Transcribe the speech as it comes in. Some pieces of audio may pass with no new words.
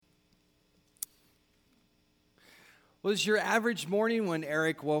Was your average morning when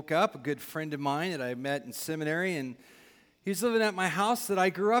Eric woke up, a good friend of mine that I met in seminary, and he was living at my house that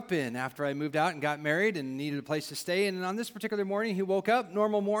I grew up in after I moved out and got married and needed a place to stay. And on this particular morning, he woke up,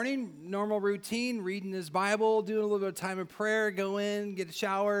 normal morning, normal routine, reading his Bible, doing a little bit of time of prayer, go in, get a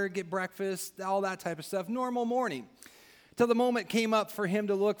shower, get breakfast, all that type of stuff, normal morning. Till the moment came up for him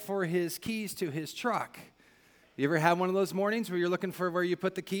to look for his keys to his truck. You ever had one of those mornings where you're looking for where you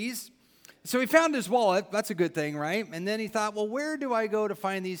put the keys? So he found his wallet. That's a good thing, right? And then he thought, well, where do I go to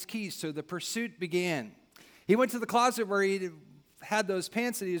find these keys? So the pursuit began. He went to the closet where he had those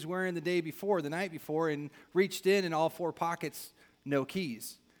pants that he was wearing the night before, and reached in all four pockets, no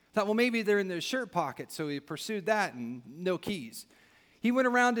keys. Thought, well, maybe they're in the shirt pocket. So he pursued that and no keys. He went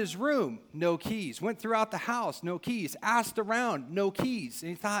around his room, no keys. Went throughout the house, no keys. Asked around, no keys.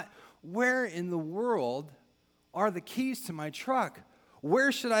 And he thought, where in the world are the keys to my truck?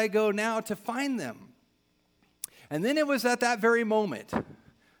 Where should I go now to find them? And then it was at that very moment,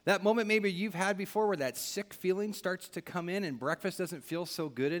 that moment maybe you've had before where that sick feeling starts to come in and breakfast doesn't feel so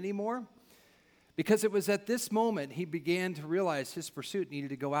good anymore. Because it was at this moment he began to realize his pursuit needed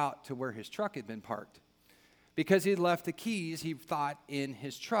to go out to where his truck had been parked. Because he'd left the keys, he thought, in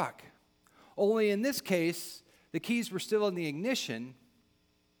his truck. Only in this case, the keys were still in the ignition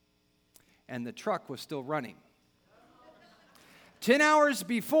and the truck was still running. 10 hours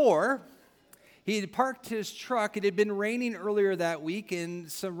before, he had parked his truck. It had been raining earlier that week,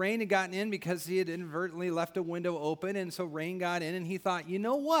 and some rain had gotten in because he had inadvertently left a window open, and so rain got in, and he thought, you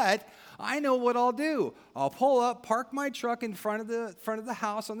know what? I know what I'll do. I'll pull up, park my truck in front of the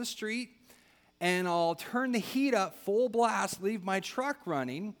house on the street, and I'll turn the heat up full blast, leave my truck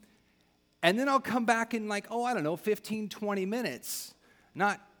running, and then I'll come back in 15, 20 minutes,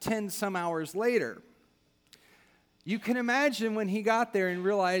 not 10 some hours later. You can imagine when he got there and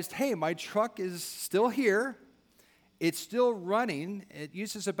realized, hey, my truck is still here. It's still running. It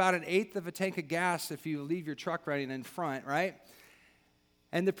uses about 1/8 of a tank of gas if you leave your truck running in front, right?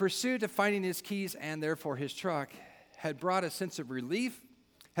 And the pursuit of finding his keys and therefore his truck had brought a sense of relief,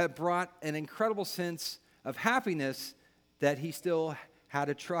 had brought an incredible sense of happiness that he still had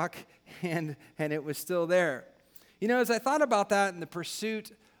a truck and it was still there. You know, as I thought about that and the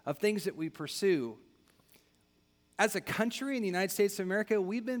pursuit of things that we pursue, as a country in the United States of America,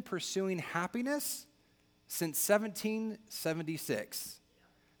 we've been pursuing happiness since 1776.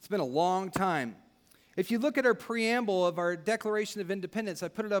 It's been a long time. If you look at our preamble of our Declaration of Independence, I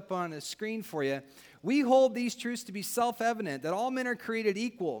put it up on a screen for you. We hold these truths to be self-evident, that all men are created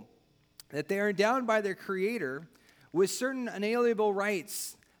equal, that they are endowed by their Creator with certain unalienable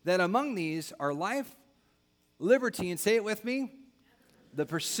rights, that among these are life, liberty, and say it with me, the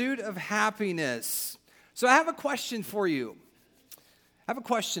pursuit of happiness. So I have a question for you. I have a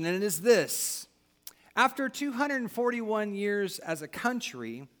question, and it is this. After 241 years as a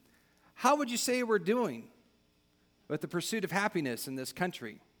country, how would you say we're doing with the pursuit of happiness in this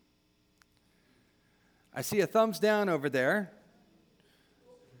country? I see a thumbs down over there.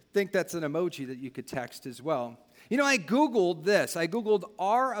 I think that's an emoji that you could text as well. You know, I Googled this. I Googled,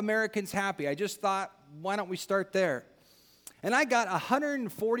 are Americans happy? I just thought, why don't we start there? And I got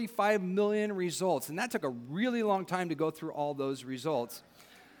 145 million results, and that took a really long time to go through all those results.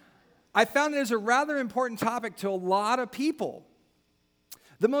 I found it as a rather important topic to a lot of people.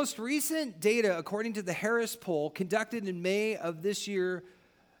 The most recent data, according to the Harris poll, conducted in May of this year,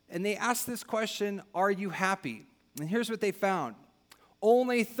 and they asked this question, are you happy? And here's what they found.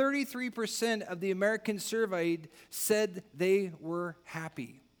 Only 33% of the Americans surveyed said they were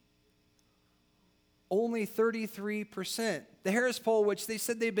happy. Only 33%. The Harris poll, which they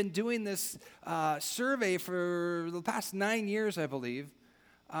said they've been doing this survey for the past 9 years, I believe,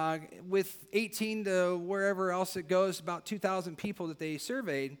 with 18 to wherever else it goes, about 2,000 people that they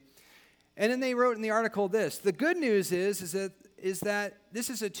surveyed. And then they wrote in the article this: the good news is that this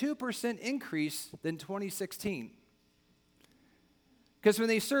is a 2% increase than 2016. Because when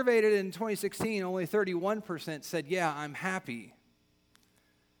they surveyed it in 2016, only 31% said, yeah, I'm happy.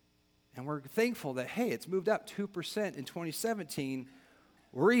 And we're thankful that, hey, it's moved up 2% in 2017.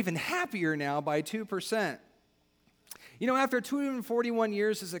 We're even happier now by 2%. You know, after 241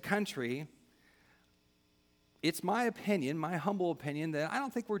 years as a country, it's my opinion, my humble opinion, that I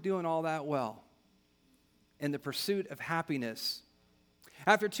don't think we're doing all that well in the pursuit of happiness.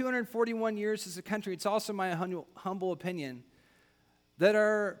 After 241 years as a country, it's also my humble opinion that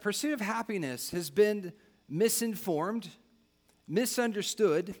our pursuit of happiness has been misinformed,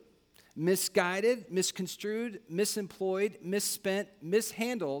 misunderstood, misguided, misconstrued, misemployed, misspent,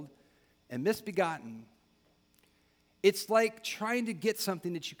 mishandled, and misbegotten. It's like trying to get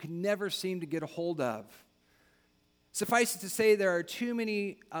something that you can never seem to get a hold of. Suffice it to say, there are too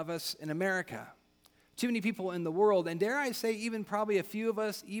many of us in America, too many people in the world, and dare I say even probably a few of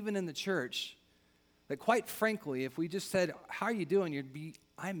us even in the church, that quite frankly, if we just said, how are you doing? You'd be,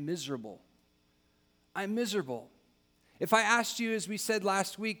 I'm miserable. I'm miserable. If I asked you, as we said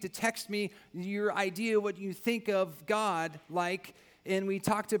last week, to text me your idea what you think of God like, and we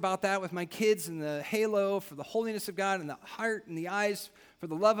talked about that with my kids and the halo for the holiness of God and the heart and the eyes for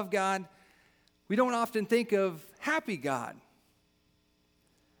the love of God, we don't often think of happy God.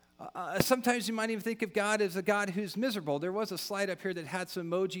 Sometimes you might even think of God as a God who's miserable. There was a slide up here that had some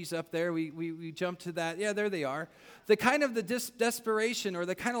emojis up there. We jumped to that. Yeah, there they are. The kind of the desperation, or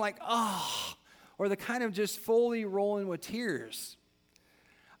the kind of like, or the kind of just fully rolling with tears.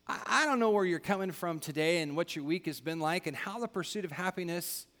 I don't know where you're coming from today and what your week has been like and how the pursuit of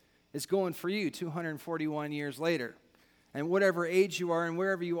happiness is going for you 241 years later, and whatever age you are and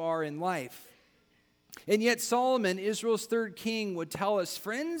wherever you are in life. And yet Solomon, Israel's third king, would tell us,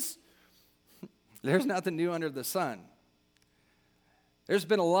 friends, there's nothing new under the sun. There's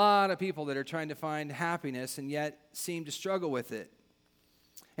been a lot of people that are trying to find happiness and yet seem to struggle with it.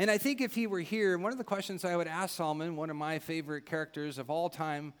 And I think if he were here, one of the questions I would ask Solomon, one of my favorite characters of all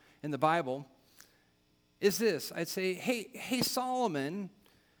time in the Bible, is this. I'd say, hey Solomon,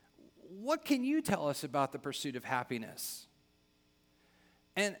 what can you tell us about the pursuit of happiness?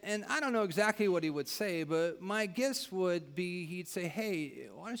 And I don't know exactly what he would say, but my guess would be he'd say, hey,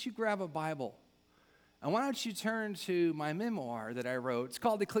 why don't you grab a Bible? And why don't you turn to my memoir that I wrote? It's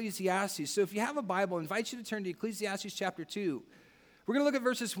called Ecclesiastes. So if you have a Bible, I invite you to turn to Ecclesiastes chapter 2. We're going to look at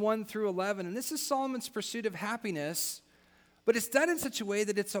verses 1 through 11. And this is Solomon's pursuit of happiness, but it's done in such a way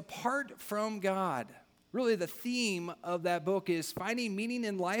that it's apart from God. Really, the theme of that book is finding meaning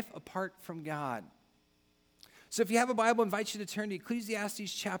in life apart from God. So if you have a Bible, I invite you to turn to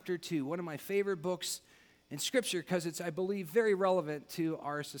Ecclesiastes chapter 2, one of my favorite books in Scripture because it's, I believe, very relevant to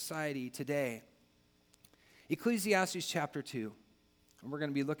our society today. Ecclesiastes chapter 2, and we're going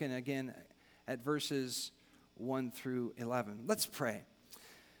to be looking again at verses 1 through 11. Let's pray.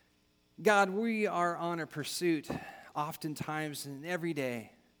 God, we are on a pursuit oftentimes and every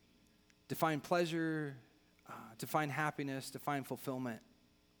day to find pleasure, to find happiness, to find fulfillment.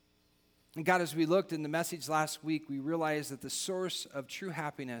 And God, as we looked in the message last week, we realized that the source of true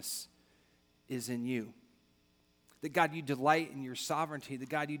happiness is in you. That God, you delight in your sovereignty. That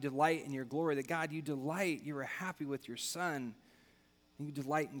God, you delight in your glory. That God, you delight, you are happy with your Son. And you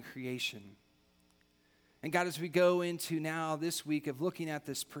delight in creation. And God, as we go into now this week of looking at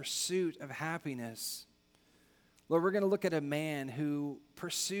this pursuit of happiness, Lord, we're going to look at a man who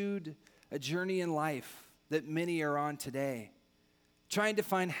pursued a journey in life that many are on today. Trying to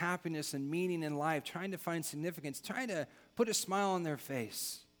find happiness and meaning in life, trying to find significance, trying to put a smile on their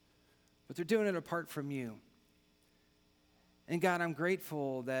face. But they're doing it apart from you. And God, I'm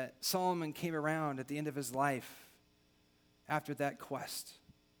grateful that Solomon came around at the end of his life after that quest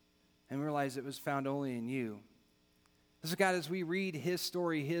and realized it was found only in you. So God, as we read his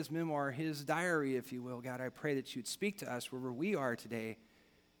story, his memoir, his diary, if you will, God, I pray that you'd speak to us wherever we are today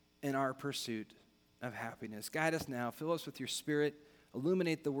in our pursuit of happiness. Guide us now. Fill us with your Spirit.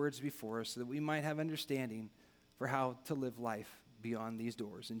 Illuminate the words before us so that we might have understanding for how to live life beyond these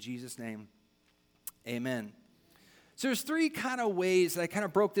doors. In Jesus' name, amen. So there's three kind of ways that I kind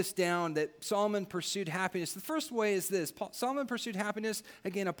of broke this down that Solomon pursued happiness. The first way is this. Solomon pursued happiness,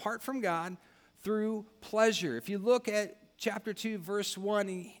 again, apart from God, through pleasure. If you look at chapter 2, verse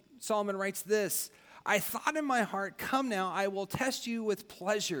 1, Solomon writes this, I thought in my heart, come now, I will test you with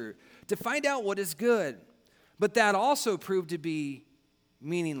pleasure to find out what is good. But that also proved to be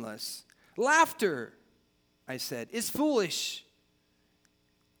meaningless. Laughter, I said, is foolish.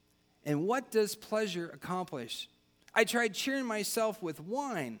 And what does pleasure accomplish? I tried cheering myself with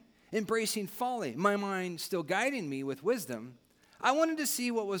wine, embracing folly, my mind still guiding me with wisdom. I wanted to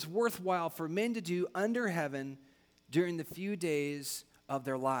see what was worthwhile for men to do under heaven during the few days of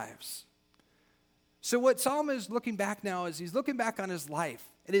their lives. So what Solomon is looking back now is he's looking back on his life.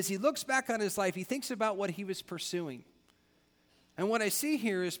 And as he looks back on his life, he thinks about what he was pursuing. And what I see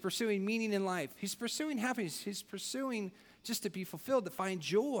here is pursuing meaning in life. He's pursuing happiness. He's pursuing just to be fulfilled, to find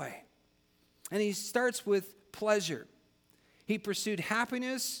joy. And he starts with pleasure. He pursued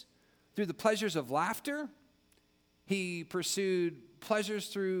happiness through the pleasures of laughter. He pursued pleasures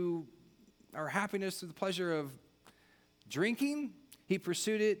through, or happiness through the pleasure of drinking. He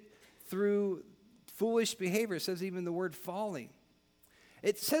pursued it through foolish behavior. It says even the word folly.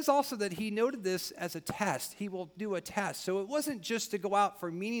 It says also that he noted this as a test. He will do a test. So it wasn't just to go out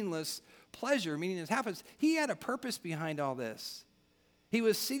for meaningless pleasure, meaningless happiness. He had a purpose behind all this. He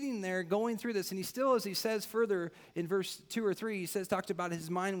was sitting there going through this, and he still, as he says further in verse 2 or 3, talked about his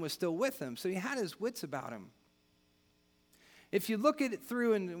mind was still with him. So he had his wits about him. If you look at it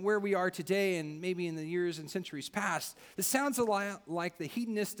through and where we are today and maybe in the years and centuries past, this sounds a lot like the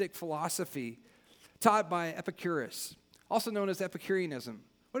hedonistic philosophy taught by Epicurus, also known as Epicureanism.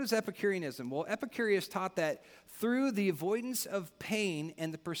 What is Epicureanism? Well, Epicurus taught that through the avoidance of pain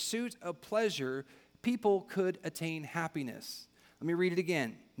and the pursuit of pleasure, people could attain happiness. Let me read it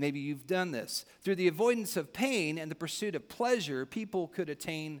again. Maybe you've done this. Through the avoidance of pain and the pursuit of pleasure, people could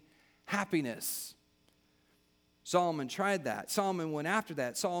attain happiness. Solomon tried that. Solomon went after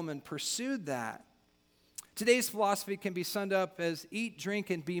that. Solomon pursued that. Today's philosophy can be summed up as eat, drink,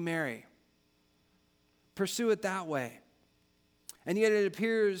 and be merry. Pursue it that way. And yet it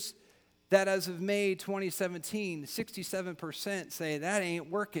appears that as of May 2017, 67% say that ain't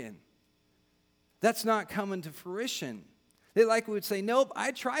working. That's not coming to fruition. They likely would say, nope,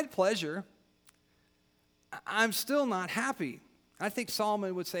 I tried pleasure. I'm still not happy. I think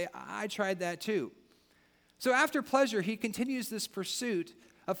Solomon would say, I tried that too. So after pleasure, he continues this pursuit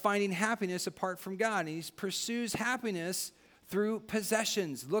of finding happiness apart from God. And he pursues happiness through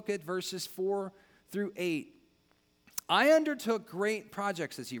possessions. Look at verses 4 through 8. I undertook great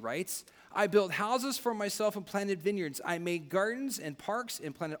projects, as he writes. I built houses for myself and planted vineyards. I made gardens and parks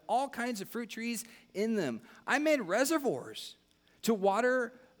and planted all kinds of fruit trees in them. I made reservoirs to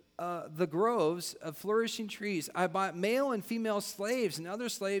water the groves of flourishing trees. I bought male and female slaves and other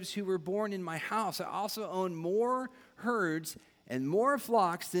slaves who were born in my house. I also owned more herds and more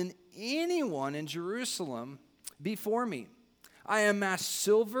flocks than anyone in Jerusalem before me. I amassed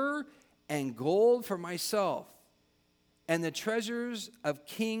silver and gold for myself and the treasures of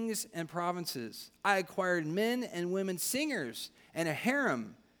kings and provinces. I acquired men and women singers and a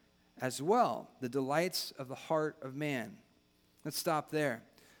harem as well, the delights of the heart of man. Let's stop there.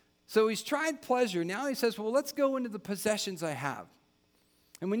 So he's tried pleasure. Now he says, well, let's go into the possessions I have.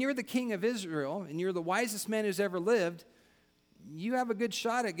 And when you're the king of Israel and you're the wisest man who's ever lived, you have a good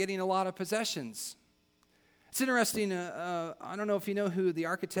shot at getting a lot of possessions. It's interesting, I don't know if you know who the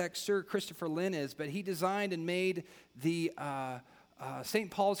architect Sir Christopher Wren is, but he designed and made the St.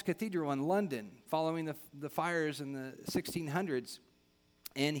 Paul's Cathedral in London following the fires in the 1600s.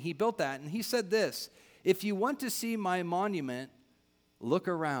 And he built that, and he said this, if you want to see my monument, look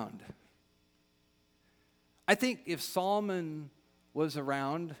around. I think if Solomon was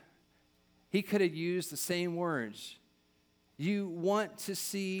around, he could have used the same words. You want to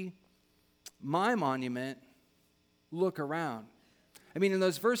see my monument, look around. I mean, in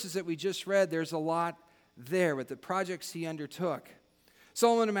those verses that we just read, there's a lot there with the projects he undertook.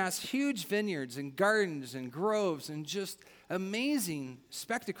 Solomon amassed huge vineyards and gardens and groves and just amazing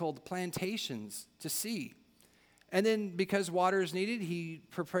spectacled plantations to see. And then because water is needed, he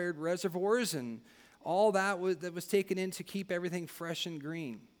prepared reservoirs and all that was taken in to keep everything fresh and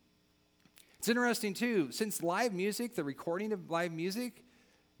green. It's interesting, too, since live music, the recording of live music,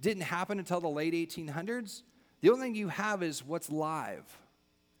 didn't happen until the late 1800s, the only thing you have is what's live.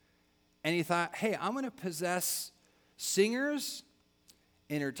 And he thought, hey, I'm going to possess singers,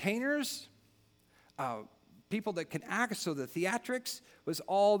 entertainers, people that can act, so the theatrics was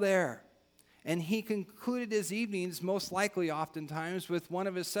all there. And he concluded his evenings, most likely oftentimes, with one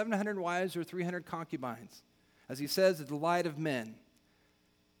of his 700 wives or 300 concubines. As he says, the delight of men.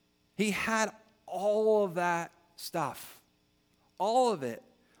 He had all of that stuff. All of it.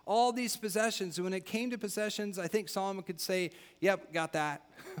 All these possessions. And when it came to possessions, I think Solomon could say, yep, got that.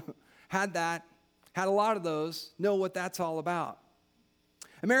 Had that. Had a lot of those. Know what that's all about.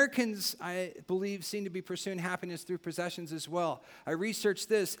 Americans, I believe, seem to be pursuing happiness through possessions as well. I researched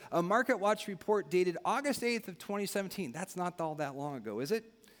this. A MarketWatch report dated August 8th of 2017, that's not all that long ago, is it?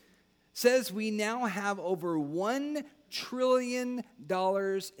 Says we now have over $1 trillion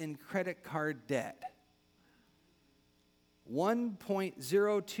in credit card debt.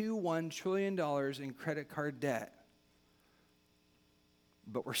 $1.021 trillion in credit card debt.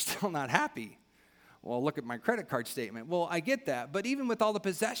 But we're still not happy. Well, look at my credit card statement. Well, I get that. But even with all the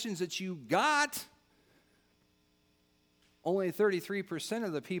possessions that you got, only 33%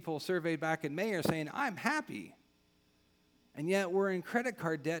 of the people surveyed back in May are saying, I'm happy. And yet we're in credit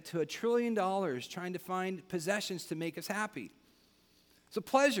card debt to $1 trillion trying to find possessions to make us happy. So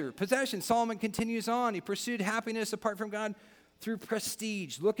pleasure, possession. Solomon continues on. He pursued happiness apart from God through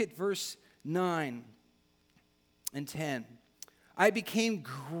prestige. Look at verse 9 and 10. I became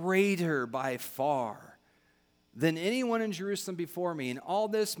greater by far than anyone in Jerusalem before me. In all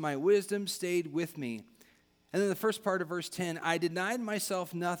this, my wisdom stayed with me, And then the first part of verse 10, I denied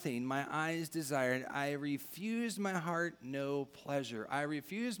myself nothing my eyes desired. I refused my heart no pleasure. I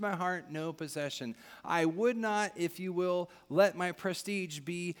refused my heart no possession. I would not, if you will, let my prestige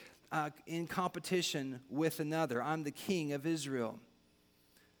be in competition with another. I'm the king of Israel.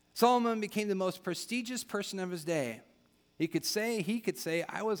 Solomon became the most prestigious person of his day. He could say,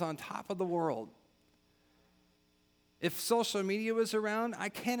 I was on top of the world. If social media was around, I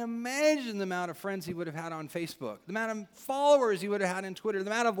can't imagine the amount of friends he would have had on Facebook, the amount of followers he would have had on Twitter,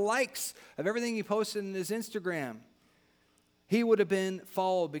 the amount of likes of everything he posted in his Instagram. He would have been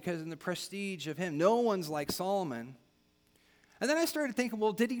followed because of the prestige of him. No one's like Solomon. And then I started thinking,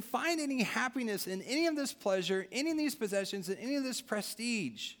 well, did he find any happiness in any of this pleasure, any of these possessions, in any of this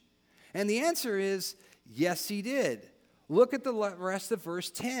prestige? And the answer is, yes, he did. Look at the rest of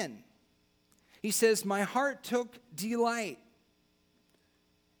verse 10. He says, my heart took delight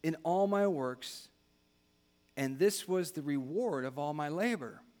in all my works, and this was the reward of all my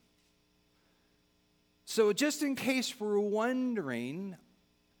labor. So just in case we're wondering,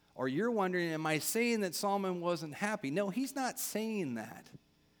 or you're wondering, am I saying that Solomon wasn't happy? No, he's not saying that.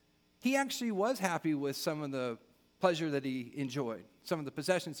 He actually was happy with some of the pleasure that he enjoyed, some of the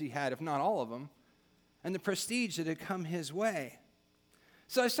possessions he had, if not all of them, and the prestige that had come his way.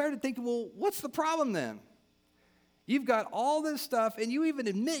 So I started thinking, well, what's the problem then? You've got all this stuff, and you even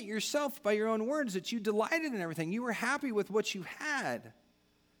admit yourself by your own words that you delighted in everything. You were happy with what you had.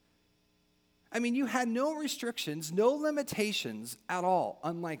 I mean, you had no restrictions, no limitations at all,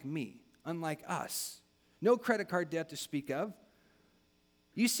 unlike me, unlike us. No credit card debt to speak of.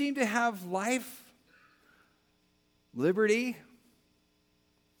 You seem to have life, liberty,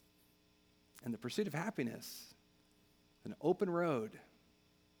 and the pursuit of happiness, an open road.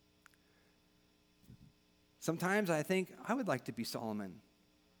 Sometimes I think I would like to be Solomon.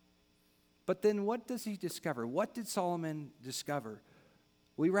 But then what does he discover? What did Solomon discover?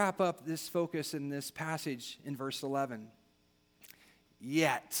 We wrap up this focus in this passage in verse 11.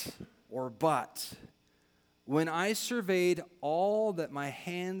 Yet, or but, when I surveyed all that my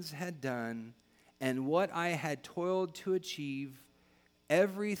hands had done and what I had toiled to achieve,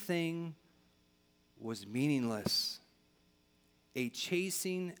 everything was meaningless. A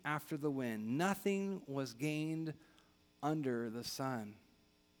chasing after the wind. Nothing was gained under the sun.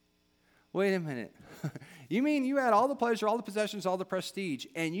 Wait a minute. You mean you had all the pleasure, all the possessions, all the prestige,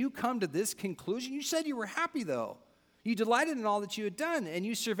 and you come to this conclusion? You said you were happy, though. You delighted in all that you had done, and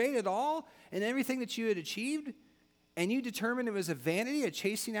you surveyed it all and everything that you had achieved, and you determined it was a vanity, a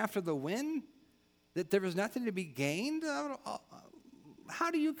chasing after the wind, that there was nothing to be gained? How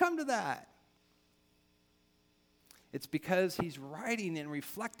do you come to that? It's because he's writing and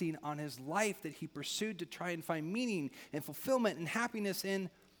reflecting on his life that he pursued to try and find meaning and fulfillment and happiness in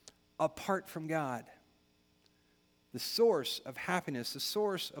apart from God. The source of happiness, the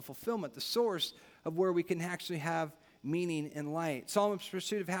source of fulfillment, the source of where we can actually have meaning and light. Solomon's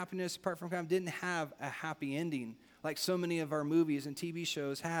pursuit of happiness apart from God didn't have a happy ending like so many of our movies and TV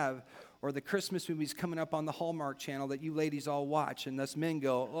shows have, or the Christmas movies coming up on the Hallmark Channel that you ladies all watch, and us men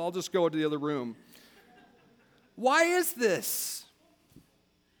go, I'll just go to the other room. Why is this?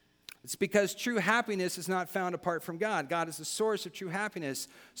 It's because true happiness is not found apart from God. God is the source of true happiness.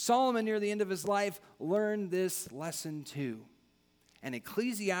 Solomon, near the end of his life, learned this lesson too. And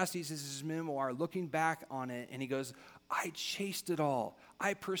Ecclesiastes is his memoir, looking back on it, and he goes, I chased it all.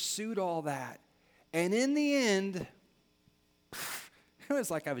 I pursued all that. And in the end, it was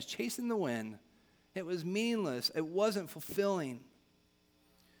like I was chasing the wind. It was meaningless. It wasn't fulfilling.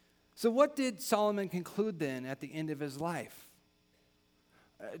 So what did Solomon conclude then at the end of his life?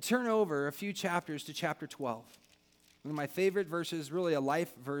 Turn over a few chapters to chapter 12. One of my favorite verses, really a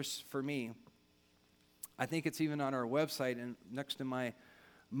life verse for me. I think it's even on our website and next to my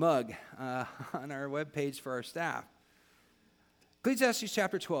mug on our webpage for our staff. Ecclesiastes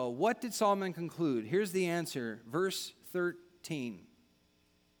chapter 12. What did Solomon conclude? Here's the answer. Verse 13.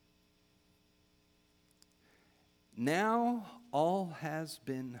 Now all has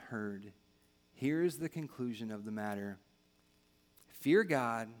been heard. Here's the conclusion of the matter. Fear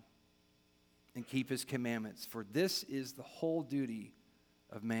God and keep his commandments, for this is the whole duty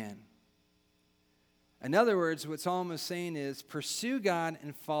of man. In other words, what Solomon is saying is pursue God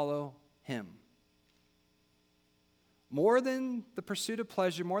and follow him. More than the pursuit of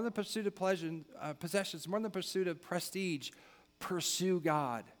pleasure, more than the pursuit of possessions, more than the pursuit of prestige, pursue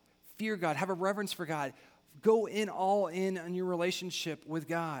God. Fear God. Have a reverence for God. Go all in on your relationship with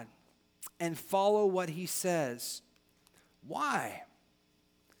God and follow what he says. Why?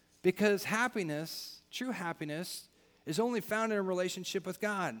 Because happiness, true happiness, is only found in a relationship with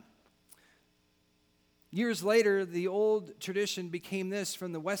God. Years later, the old tradition became this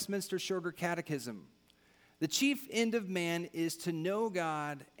from the Westminster Shorter Catechism. The chief end of man is to know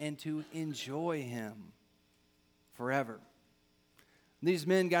God and to enjoy him forever. These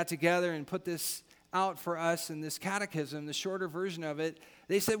men got together and put this out for us in this catechism, the shorter version of it.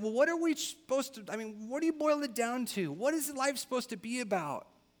 They said, well, what are we supposed to, what do you boil it down to? What is life supposed to be about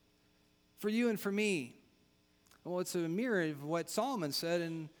for you and for me? Well, it's a mirror of what Solomon said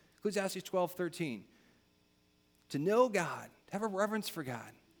in Ecclesiastes 12:13. To know God, to have a reverence for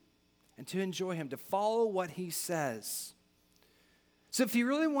God, and to enjoy him, to follow what he says. So if you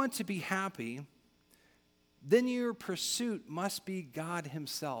really want to be happy, then your pursuit must be God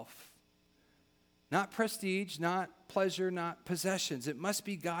himself. Not prestige, not pleasure, not possessions. It must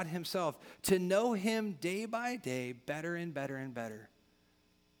be God himself. To know him day by day better and better and better.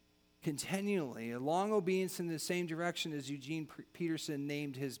 Continually, a long obedience in the same direction as Eugene Peterson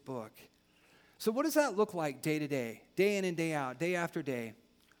named his book. So what does that look like day to day in and day out, day after day?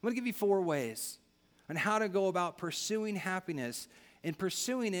 I'm going to give you 4 ways on how to go about pursuing happiness and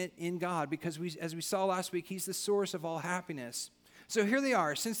pursuing it in God, because as we saw last week, he's the source of all happiness. So here they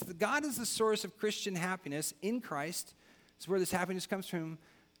are. Since God is the source of Christian happiness in Christ, is where this happiness comes from,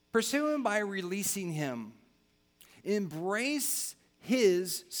 pursue him by releasing him. Embrace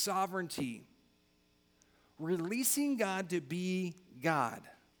his sovereignty. Releasing God to be God.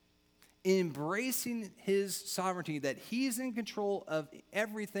 Embracing his sovereignty, that he's in control of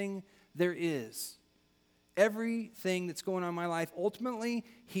everything there is. Everything that's going on in my life, ultimately,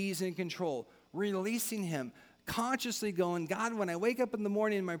 he's in control. Releasing him. Consciously going, God, when I wake up in the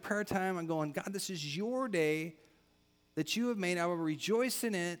morning in my prayer time, I'm going, God, this is your day that you have made. I will rejoice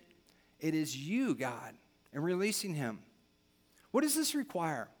in it. It is you, God. And releasing him. What does this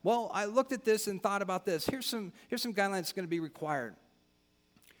require? Well, I looked at this and thought about this. Here's some guidelines that's going to be required.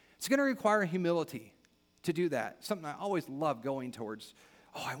 It's going to require humility to do that. Something I always love going towards.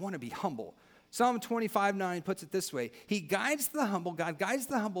 Oh, I want to be humble. Psalm 25:9 puts it this way. He guides the humble, God guides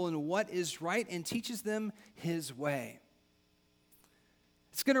the humble in what is right and teaches them his way.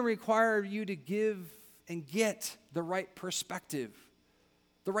 It's going to require you to give and get the right perspective,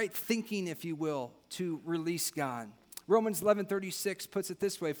 the right thinking, if you will, to release God. Romans 11:36 puts it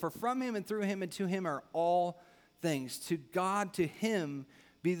this way. For from him and through him and to him are all things. To God, to him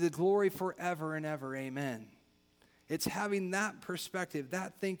be the glory forever and ever. Amen. It's having that perspective,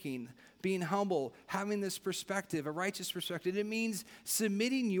 that thinking, being humble, having this perspective, a righteous perspective. It means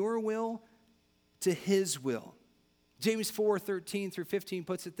submitting your will to his will. James 4:13-15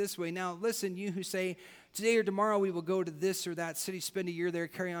 puts it this way. Now listen, you who say, today or tomorrow we will go to this or that city, spend a year there,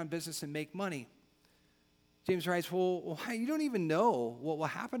 carry on business, and make money. James writes, well, you don't even know what will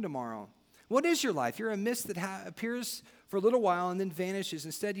happen tomorrow. What is your life? You're a mist that appears for a little while and then vanishes.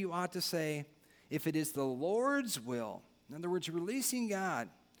 Instead, you ought to say, if it is the Lord's will, in other words, releasing God,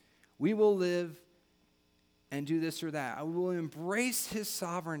 we will live and do this or that. We will embrace his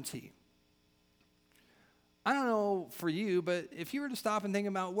sovereignty. I don't know for you, but if you were to stop and think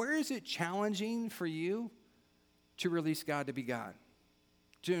about where is it challenging for you to release God to be God,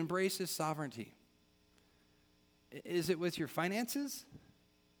 to embrace his sovereignty? Is it with your finances?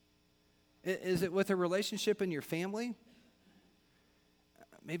 Is it with a relationship in your family?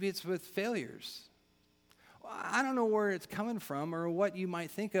 Maybe it's with failures. I don't know where it's coming from or what you might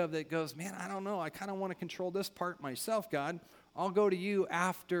think of that goes, man, I don't know. I kind of want to control this part myself, God. I'll go to you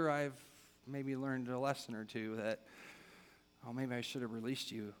after I've maybe learned a lesson or two that, oh, maybe I should have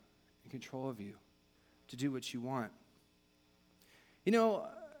released you in control of you to do what you want. You know,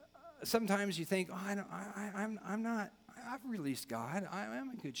 sometimes you think, oh, I'm not, I've released God. I'm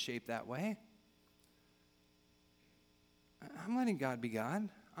in good shape that way. I'm letting God be God.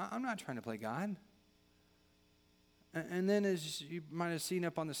 I'm not trying to play God. And then, as you might have seen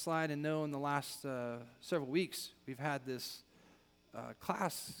up on the slide and know, in the last several weeks, we've had this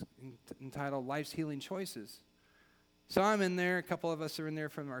class entitled Life's Healing Choices. So I'm in there. A couple of us are in there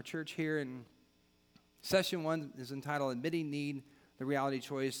from our church here. And session 1 is entitled Admitting Need, the Reality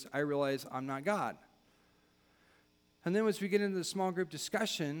Choice. I realize I'm not God. And then as we get into the small group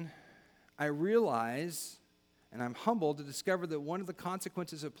discussion, I realize, and I'm humbled to discover that one of the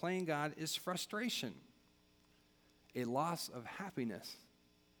consequences of playing God is frustration, a loss of happiness.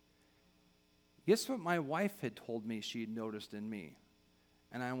 Guess what my wife had told me she'd noticed in me?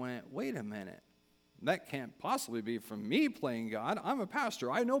 And I went, wait a minute. That can't possibly be from me playing God. I'm a pastor.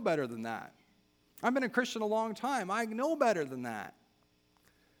 I know better than that. I've been a Christian a long time. I know better than that.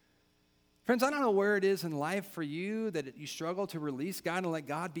 Friends, I don't know where it is in life for you that you struggle to release God and let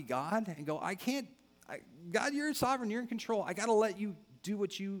God be God and go, God, you're sovereign, you're in control. I got to let you do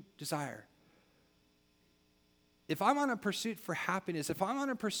what you desire. if I'm on a pursuit for happiness, if I'm on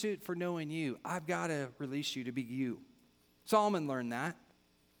a pursuit for knowing you, I've got to release you to be you. Solomon learned that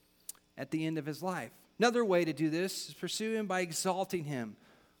at the end of his life. Another way to do this is pursue him by exalting him,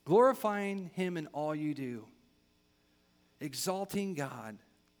 glorifying him in all you do. Exalting God,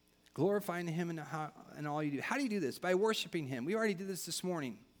 glorifying him in all you do. How do you do this? By worshiping him. We already did this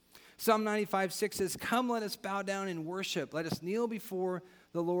morning. Psalm 95:6 says, "Come, let us bow down and worship. Let us kneel before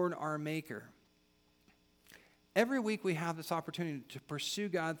the Lord our Maker." Every week we have this opportunity to pursue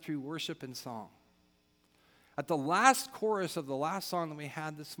God through worship and song. At the last chorus of the last song that we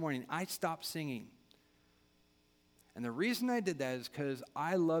had this morning, I stopped singing. And the reason I did that is because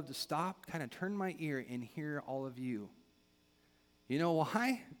I love to stop, kind of turn my ear and hear all of you. You know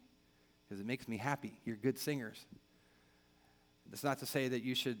why? Because it makes me happy. You're good singers. That's not to say that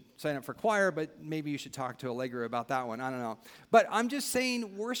you should sign up for choir, but maybe you should talk to Allegra about that one. I don't know. But I'm just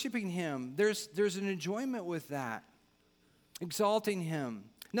saying, worshiping him, there's an enjoyment with that. Exalting him.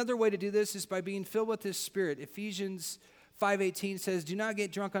 Another way to do this is by being filled with his Spirit. Ephesians 5:18 says, "Do not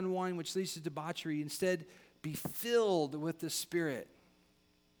get drunk on wine, which leads to debauchery. Instead, be filled with the Spirit."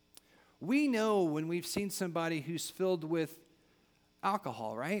 We know when we've seen somebody who's filled with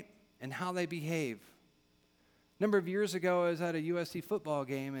alcohol, right? And how they behave. A number of years ago, I was at a USC football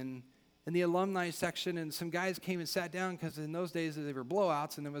game, and in the alumni section, and some guys came and sat down because in those days they were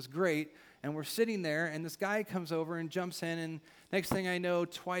blowouts, and it was great. And we're sitting there, and this guy comes over and jumps in, and next thing I know,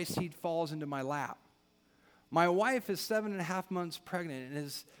 twice he falls into my lap. My wife is 7.5 months pregnant, and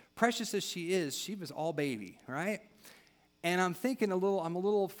as precious as she was all baby, right? And I'm thinking I'm a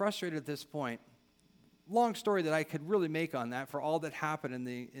little frustrated at this point. Long story that I could really make on that for all that happened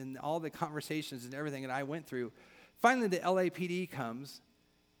in all the conversations and everything that I went through. Finally, the LAPD comes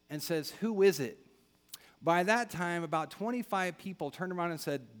and says, "Who is it?" By that time, about 25 people turned around and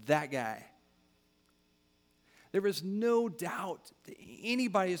said, "That guy." There was no doubt to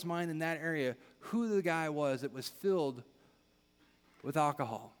anybody's mind in that area who the guy was that was filled with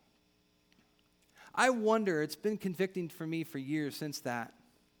alcohol. I wonder, it's been convicting for me for years since that,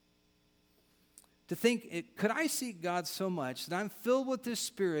 to think, could I seek God so much that I'm filled with this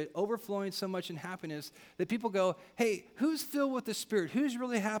Spirit, overflowing so much in happiness, that people go, "Hey, who's filled with the Spirit? Who's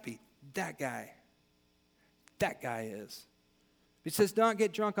really happy?" That guy. That guy is. It says, "Don't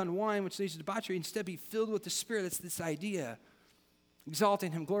get drunk on wine, which leads to debauchery. Instead, be filled with the Spirit." That's this idea.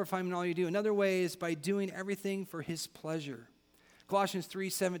 Exalting him, glorifying him in all you do. Another way is by doing everything for his pleasure. Colossians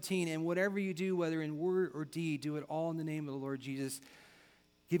 3:17, "And whatever you do, whether in word or deed, do it all in the name of the Lord Jesus,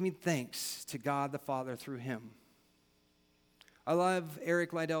 giving thanks to God the Father through him." I love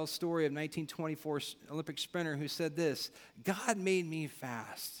Eric Liddell's story of 1924 Olympic sprinter who said this, "God made me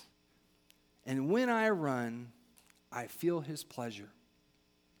fast, and when I run, I feel his pleasure."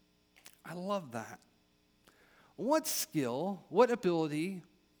 I love that. What skill, what ability,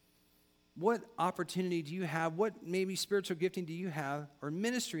 what opportunity do you have, what maybe spiritual gifting do you have, or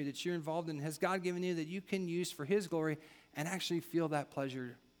ministry that you're involved in has God given you that you can use for his glory and actually feel that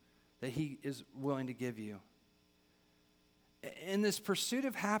pleasure that he is willing to give you? In this pursuit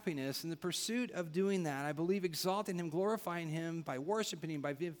of happiness, in the pursuit of doing that, I believe exalting him, glorifying him, by worshiping him,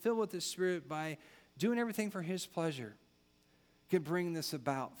 by being filled with his Spirit, by doing everything for his pleasure, can bring this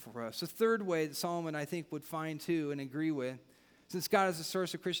about for us. The third way that Solomon, I think, would find too and agree with, since God is the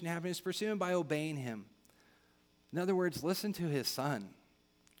source of Christian happiness, pursue him by obeying him. In other words, listen to his Son.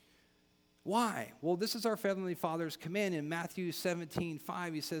 Why? Well, this is our Heavenly Father's command. In Matthew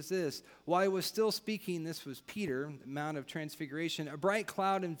 17:5, he says this, "While he was still speaking," this was Peter, the Mount of Transfiguration, "a bright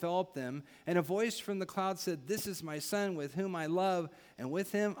cloud enveloped them, and a voice from the cloud said, 'This is my Son, with whom I love, and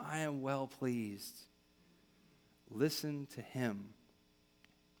with him I am well pleased.'" Listen to him.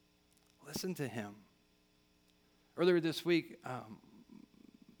 Listen to him. Earlier this week,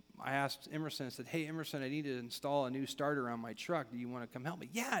 I asked Emerson, I said, "Hey, Emerson, I need to install a new starter on my truck. Do you want to come help me?"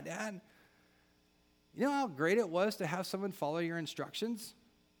 "Yeah, Dad." You know how great it was to have someone follow your instructions?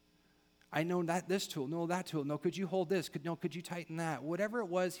 I know this tool, no, that tool. No, could you hold this? Could you tighten that? Whatever it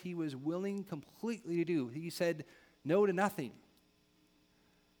was, he was willing completely to do. He said no to nothing.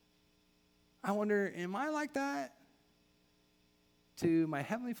 I wonder, am I like that to my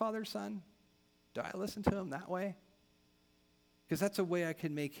Heavenly Father's Son? Do I listen to him that way? Because that's a way I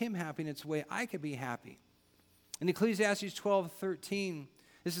can make him happy, and it's a way I can be happy. In Ecclesiastes 12:13,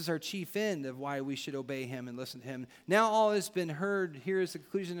 this is our chief end of why we should obey him and listen to him. "Now all has been heard. Here is the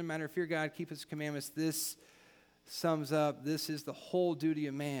conclusion of the matter. Fear God, keep his commandments." This sums up, this is the whole duty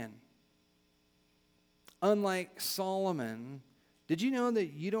of man. Unlike Solomon, did you know that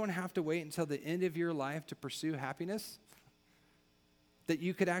you don't have to wait until the end of your life to pursue happiness? That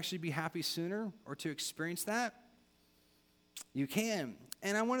you could actually be happy sooner or to experience that? You can.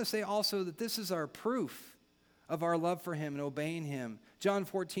 And I want to say also that this is our proof of our love for him and obeying him. John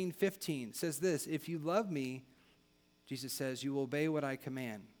 14:15 says this, if you love me, Jesus says, you will obey what I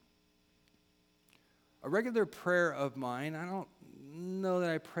command. A regular prayer of mine, I don't know that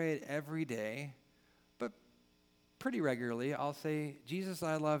I pray it every day, but pretty regularly I'll say, Jesus,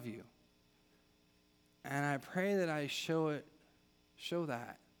 I love you. And I pray that I show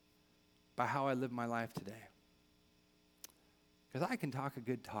that by how I live my life today. Because I can talk a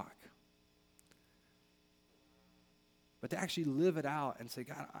good talk. But to actually live it out and say,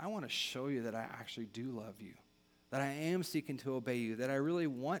 God, I want to show you that I actually do love you, that I am seeking to obey you, that I really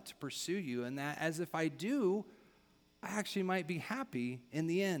want to pursue you, and that as if I do, I actually might be happy in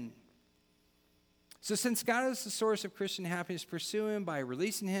the end. So since God is the source of Christian happiness, pursue him by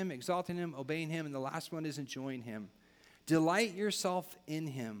releasing him, exalting him, obeying him, and the last one is enjoying him. Delight yourself in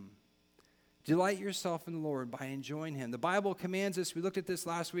him. Delight yourself in the Lord by enjoying him. The Bible commands us, we looked at this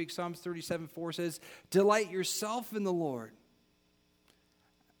last week, Psalms 37:4 says, delight yourself in the Lord.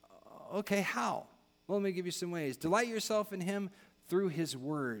 Okay, how? Well, let me give you some ways. Delight yourself in him through his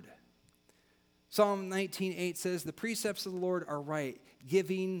word. Psalm 19:8 says, the precepts of the Lord are right,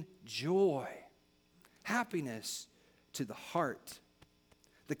 giving joy, happiness to the heart.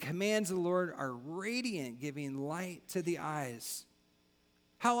 The commands of the Lord are radiant, giving light to the eyes.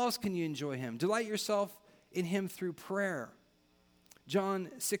 How else can you enjoy him? Delight yourself in him through prayer. John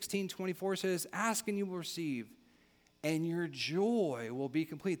 16:24 says, ask and you will receive, and your joy will be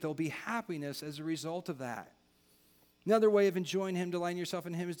complete. There'll be happiness as a result of that. Another way of enjoying him, delighting yourself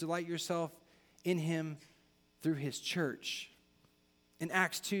in him, is delight yourself in him through his church. In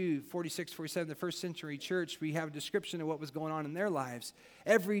Acts 2:46-47, the first century church, we have a description of what was going on in their lives.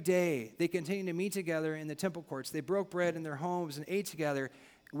 Every day, they continued to meet together in the temple courts. They broke bread in their homes and ate together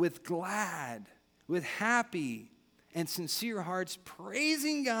with happy and sincere hearts,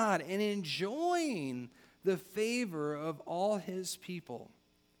 praising God and enjoying the favor of all his people.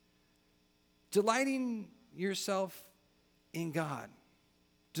 Delighting yourself in God.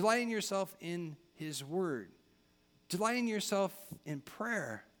 Delighting yourself in his word. Delighting yourself in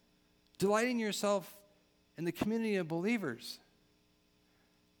prayer. Delighting yourself in the community of believers.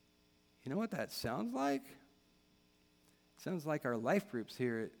 You know what that sounds like? It sounds like our life groups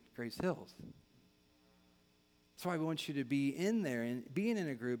here at Grace Hills. That's why we want you to be in there and being in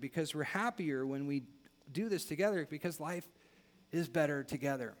a group, because we're happier when we do this together, because life is better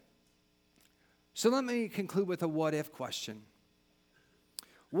together. So let me conclude with a what if question.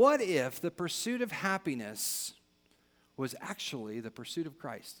 What if the pursuit of happiness was actually the pursuit of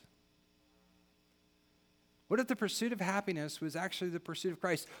Christ? What if the pursuit of happiness was actually the pursuit of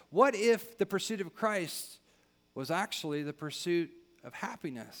Christ? What if the pursuit of Christ was actually the pursuit of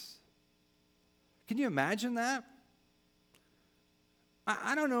happiness? Can you imagine that?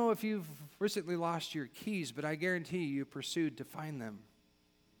 I don't know if you've recently lost your keys, but I guarantee you pursued to find them.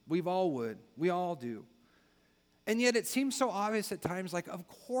 We all do. And yet it seems so obvious at times, like, of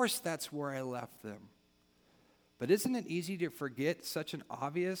course that's where I left them. But isn't it easy to forget such an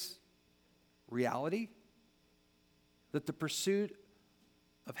obvious reality? That the pursuit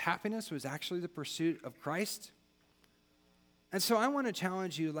of happiness was actually the pursuit of Christ? And so I want to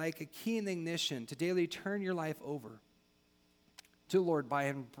challenge you, like a key in the ignition, to daily turn your life over to the Lord by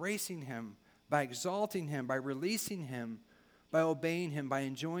embracing him, by exalting him, by releasing him, by obeying him, by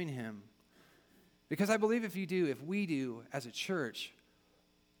enjoying him. Because I believe if we do as a church,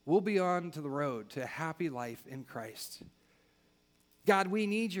 we'll be on to the road to a happy life in Christ. God, we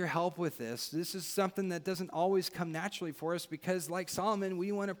need your help with this. This is something that doesn't always come naturally for us, because like Solomon,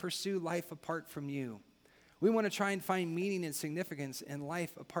 we want to pursue life apart from you. We want to try and find meaning and significance in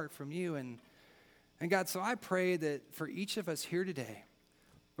life apart from you. And God, so I pray that for each of us here today,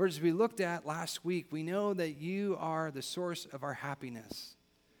 Lord, as we looked at last week, we know that you are the source of our happiness.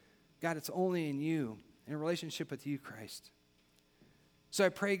 God, it's only in you, in a relationship with you, Christ. So I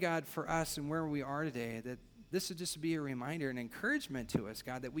pray, God, for us and where we are today, that this would just be a reminder and encouragement to us,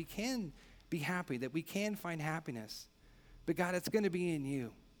 God, that we can be happy, that we can find happiness. But God, it's going to be in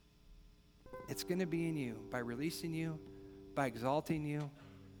you. It's going to be in you, by releasing you, by exalting you,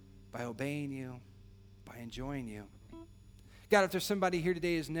 by obeying you, by enjoying you. God, if there's somebody here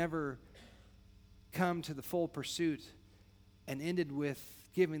today who's never come to the full pursuit and ended with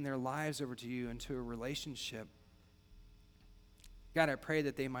giving their lives over to you into a relationship, God, I pray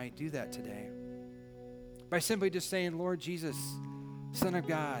that they might do that today by simply just saying, Lord Jesus, Son of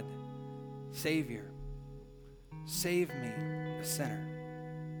God, Savior, save me, a sinner.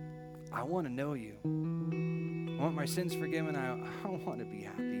 I want to know you. I want my sins forgiven. I want to be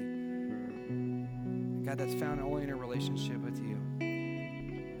happy. God, that's found only in a relationship with you.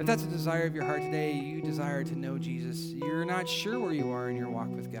 If that's a desire of your heart today, you desire to know Jesus, you're not sure where you are in your walk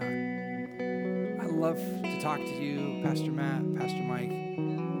with God, I'd love to talk to you, Pastor Matt, Pastor Mike,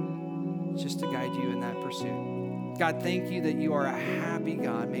 just to guide you in that pursuit. God, thank you that you are a happy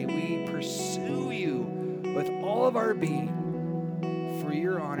God. May we pursue you with all of our being for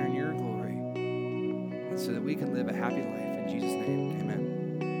your honor and your glory, and so that we can live a happy life. In Jesus' name, amen.